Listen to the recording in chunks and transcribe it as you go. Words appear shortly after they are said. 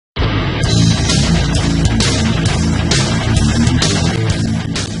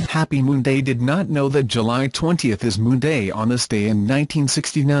Happy Moon Day did not know that July 20th is Moon Day. On this day in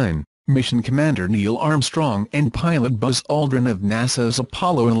 1969, mission commander Neil Armstrong and pilot Buzz Aldrin of NASA's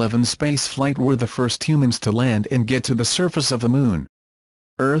Apollo 11 spaceflight were the first humans to land and get to the surface of the Moon.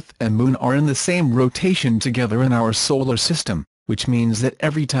 Earth and Moon are in the same rotation together in our solar system, which means that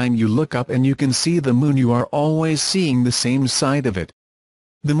every time you look up and you can see the Moon, you are always seeing the same side of it.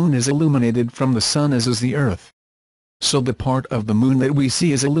 The Moon is illuminated from the Sun as is the Earth. So the part of the Moon that we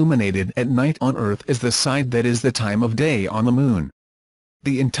see is illuminated at night on Earth is the side that is the time of day on the Moon.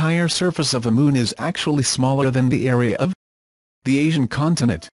 The entire surface of the Moon is actually smaller than the area of the Asian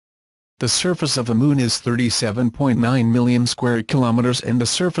continent. The surface of the Moon is 37.9 million square kilometers and the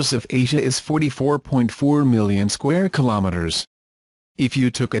surface of Asia is 44.4 million square kilometers. If you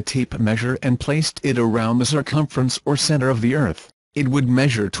took a tape measure and placed it around the circumference or center of the Earth, it would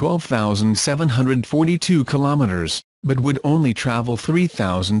measure 12,742 kilometers, but would only travel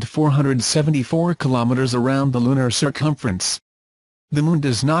 3,474 kilometers around the lunar circumference. The Moon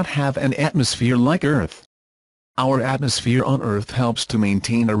does not have an atmosphere like Earth. Our atmosphere on Earth helps to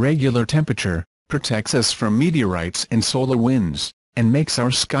maintain a regular temperature, protects us from meteorites and solar winds, and makes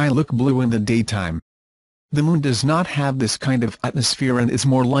our sky look blue in the daytime. The Moon does not have this kind of atmosphere and is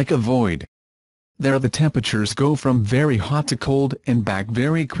more like a void. There the temperatures go from very hot to cold and back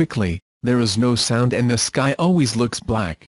very quickly, there is no sound and the sky always looks black.